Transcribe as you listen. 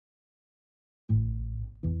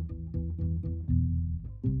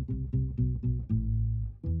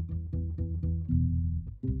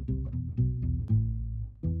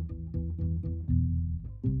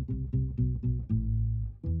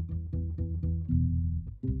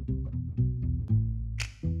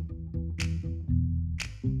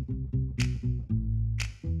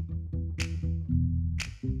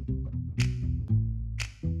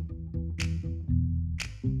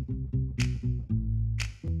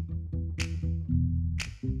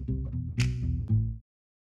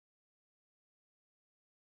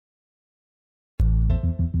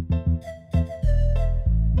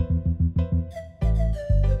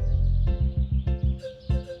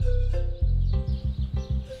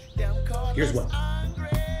Here's what.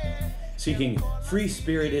 Seeking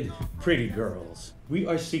free-spirited, pretty girls. We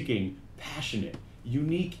are seeking passionate,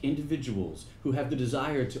 unique individuals who have the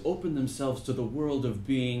desire to open themselves to the world of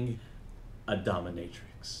being a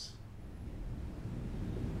dominatrix.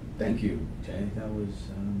 Thank you, Jay. That was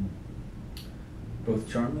both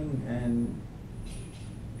charming and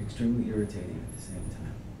extremely irritating at the same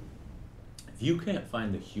time. If you can't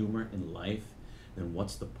find the humor in life, then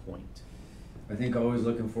what's the point? I think always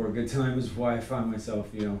looking for a good time is why I find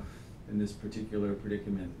myself, in this particular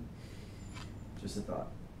predicament. Just a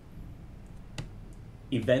thought.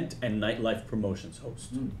 Event and nightlife promotions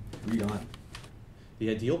host. Read on. The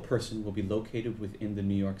ideal person will be located within the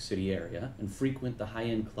New York City area and frequent the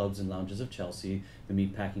high-end clubs and lounges of Chelsea, the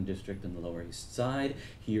Meatpacking District, and the Lower East Side.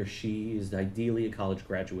 He or she is ideally a college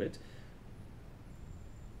graduate.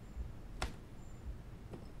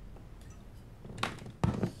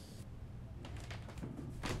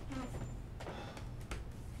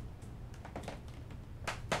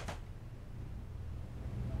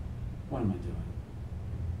 What am I doing?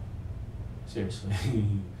 Seriously.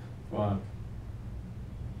 Fuck.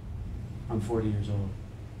 I'm 40 years old.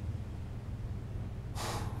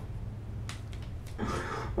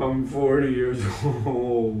 I'm 40 years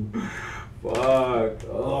old. Fuck.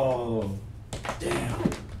 Oh. Damn.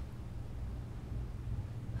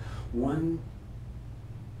 One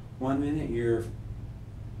minute you're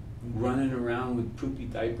running around with poopy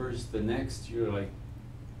diapers, the next you're like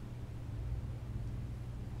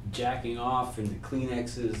jacking off into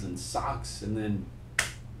Kleenexes and socks, and then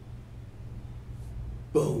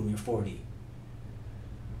boom, you're 40.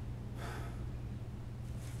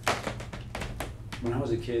 When I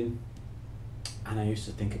was a kid, and I used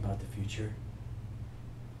to think about the future,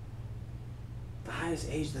 the highest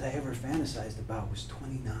age that I ever fantasized about was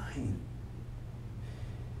 29.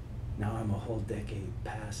 Now I'm a whole decade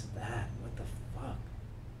past that. What the fuck?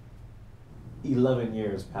 11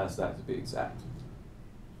 years past that, to be exact.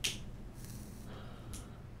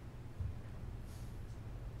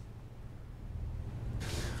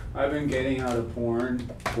 I've been getting out of porn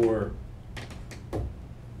for the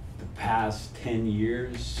past 10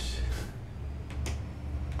 years.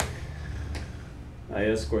 I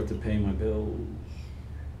escort to pay my bills.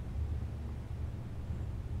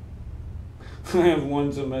 I have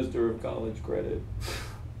 1 semester of college credit.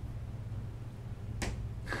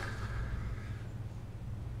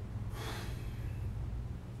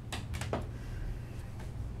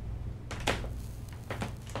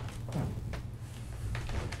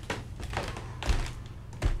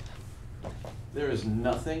 There is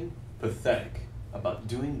nothing pathetic about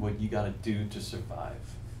doing what you gotta do to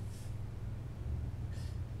survive.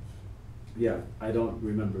 Yeah, I don't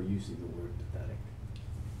remember using the word pathetic.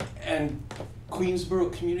 And Queensborough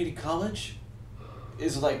Community College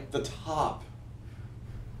is like the top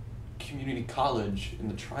community college in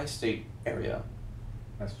the tri-state area.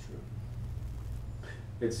 That's true.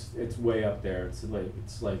 It's way up there. It's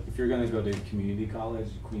like if you're gonna go to community college,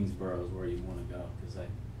 Queensborough is where you want to go, because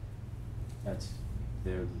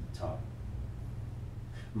they're the top.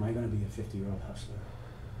 Am I gonna be a 50-year-old hustler?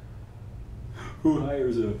 Who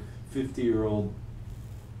hires a 50-year-old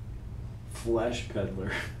flesh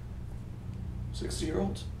peddler?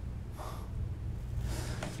 60-year-olds?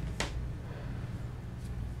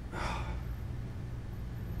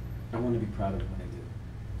 I want to be proud of what I do.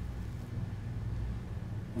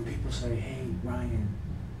 When people say, "Hey, Ryan,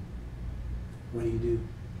 what do you do?"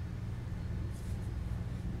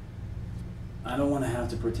 I don't want to have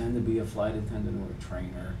to pretend to be a flight attendant or a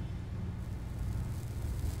trainer.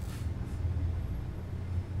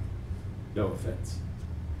 No offense.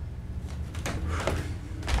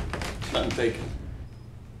 None taken.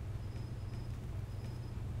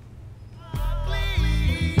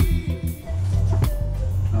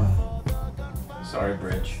 Oh. Sorry,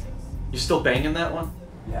 Bridge. You still banging that one?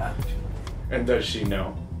 Yeah. And does she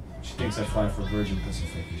know? She thinks I fly for Virgin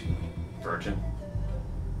Pacific. Virgin?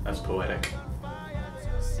 That's poetic.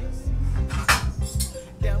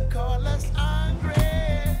 Them call us angry.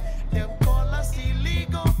 Them call us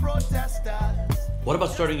illegal protesters. What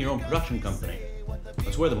about starting your own production company?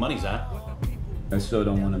 That's where the money's at. I still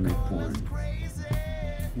don't want to make porn.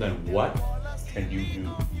 Then what can you do?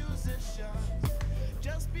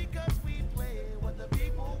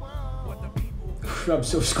 I'm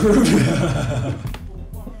so screwed.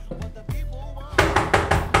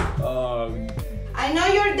 I know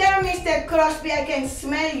you're there, Mr. Crosby. I can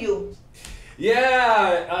smell you.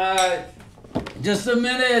 Yeah, just a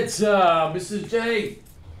minute, Mrs. J.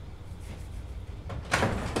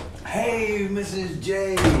 Hey, Mrs.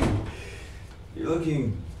 J. You're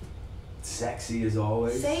looking Sexy as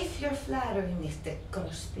always. Save your flattery, Mr.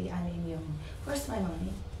 Crosby Aluminium. Where's my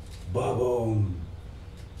money? Ba-boom.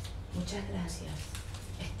 Muchas gracias.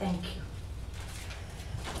 Thank you.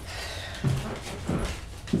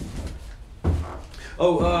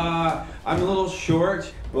 Oh, I'm a little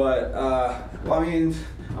short, but, well, I mean,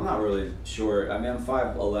 I'm not really short. I mean, I'm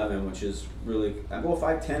 5'11", which is really, well,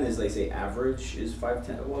 5'10" is, they say, average is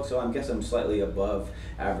 5'10". Well, so I guess I'm slightly above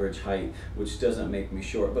average height, which doesn't make me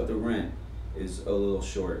short, but the rent is a little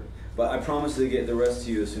short. But I promise to get the rest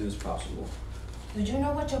to you as soon as possible. Do you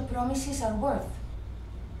know what your promises are worth?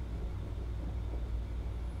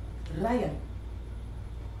 Ryan.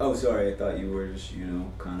 Oh, sorry, I thought you were just, you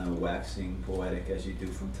know, kind of waxing poetic as you do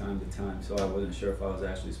from time to time, so I wasn't sure if I was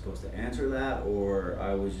actually supposed to answer that or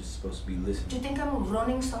I was just supposed to be listening. Do you think I'm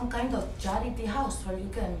running some kind of charity house where you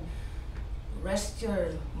can rest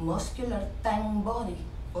your muscular tang body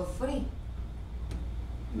for free?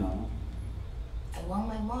 No. I want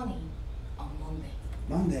my money on Monday.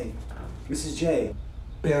 Monday. Mrs. J.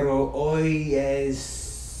 Pero hoy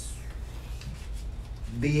es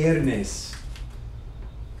viernes.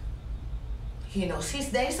 He knows his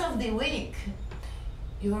days of the week.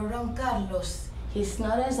 You're wrong, Carlos. He's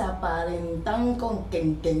not as aparentan con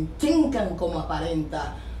quenquenchincan como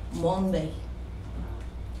aparenta Monday.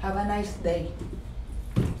 Have a nice day.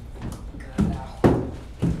 Carajo.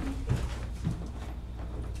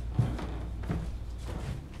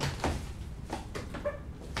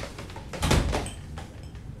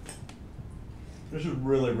 This is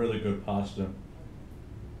really, really good pasta.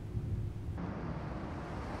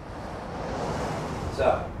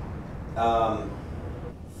 So,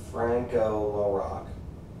 Franco Lorock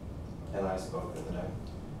and I spoke the other day,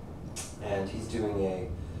 and he's doing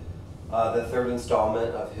the third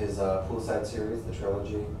installment of his poolside series, the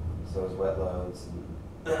trilogy. So his Wet Loads,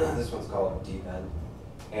 and this one's called Deep End.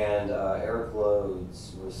 And Eric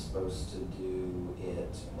Loads was supposed to do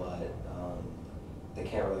it, but they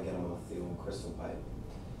can't really get him off the old crystal pipe,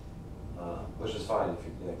 which is fine if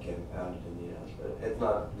you're getting pounded in the ass, but it's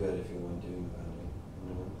not good if you want to do pounding.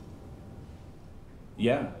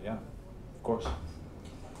 Yeah, of course.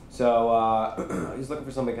 So he's looking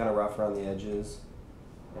for something kind of rough around the edges,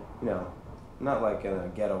 you know, not like in a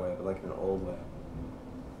ghetto way, but like in an old way.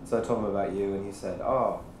 So I told him about you, and he said,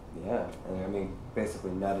 "Oh, yeah," and I mean, basically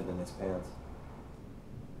nutted in his pants.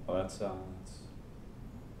 Oh, that's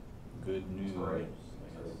good news. Great.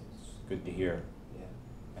 It's good to hear. Yeah.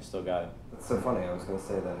 I still got it. It's so funny. I was going to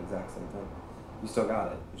say that exact same thing. You still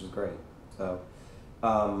got it, which is great. So,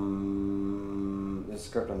 there's a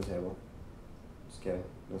script on the table. Just kidding.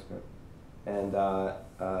 No script. And,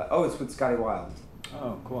 oh, it's with Scotty Wilde.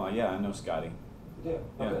 Oh, cool. Yeah, I know Scotty. You do?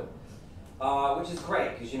 Yeah. Okay. Which is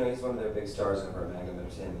great, because, you know, he's one of their big stars over at Magnum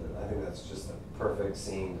Entertainment. And I think that's just the perfect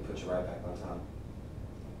scene to put you right back on top.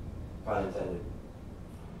 Pun intended.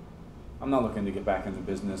 I'm not looking to get back into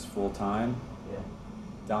business full time. Yeah.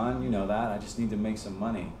 Don, you know that. I just need to make some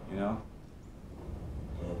money, you know?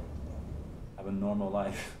 Yeah. Have a normal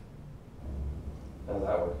life. How's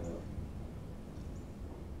that working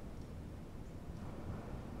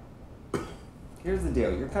out? Here's the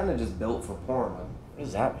deal. You're kind of just built for porn. What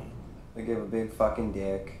does that mean? Like, you have a big fucking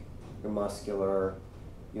dick. You're muscular.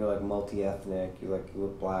 You're like multi-ethnic. You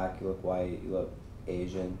look black. You look white. You look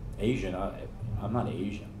Asian. Asian? I'm not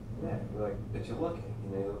Asian. Yeah, you're like, but you're looking. You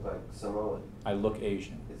know, you look like Samoan. I look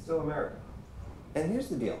Asian. It's still America. And here's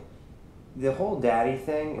the deal. The whole daddy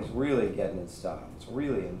thing is really getting in style. It's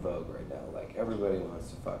really in vogue right now. Like, everybody wants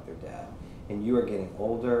to fuck their dad. And you are getting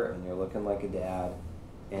older, and you're looking like a dad,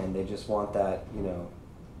 and they just want that, you know,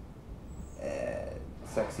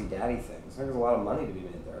 sexy daddy thing. So there's a lot of money to be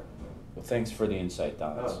made there. Well, thanks for the insight,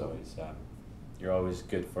 Don. Oh. It's always, you're always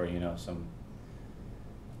good for, you know, some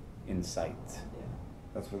insight. Yeah,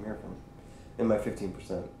 that's what I'm here for. And my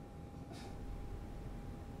 15%.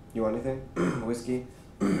 You want anything? Whiskey?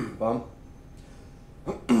 Bum?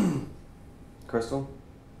 Crystal?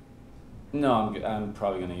 No, I'm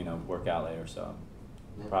probably gonna, you know, work out later, so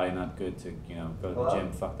Yeah. probably not good to, you know, go to the Hello?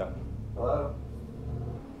 gym fucked up. Hello?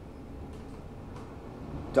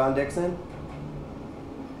 Don Dixon?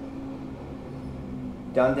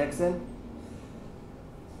 Don Dixon?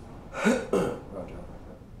 Roger.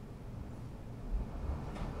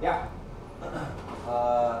 Yeah.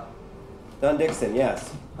 Don Dixon,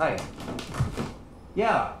 yes. Hi.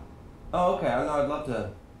 Yeah. Oh, okay. I know. I'd love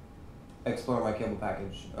to explore my cable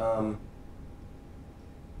package.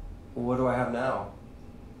 What do I have now?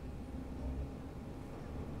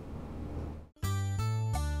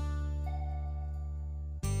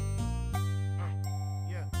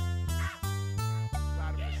 Yeah.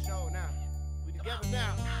 Riding for show now. We together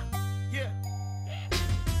now. Yeah.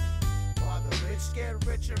 rich get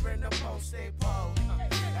richer and the poor stay poor.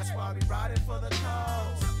 That's why we riding for the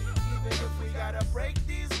cause. Even if we gotta break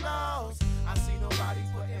these laws, I see nobody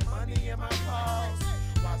putting money in my paws.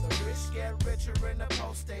 While the rich get richer and the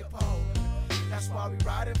poor stay poor. That's why we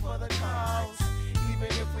riding for the cause. Even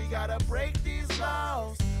if we gotta break these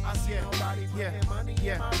laws, I see nobody putting money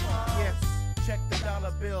in my paws. Check the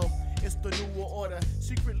dollar bill, it's the new world order.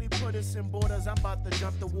 Secretly put us in borders, I'm about to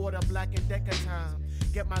jump the water. Black and Decker time,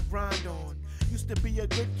 get my grind on. Used to be a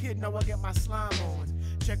good kid, now I get my slime on.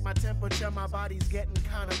 Check my temperature, my body's getting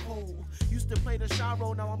kinda cold. Used to play the shy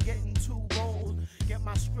role, now I'm getting too bold. Get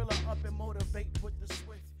my Skrilla up and motivate with the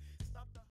Swift.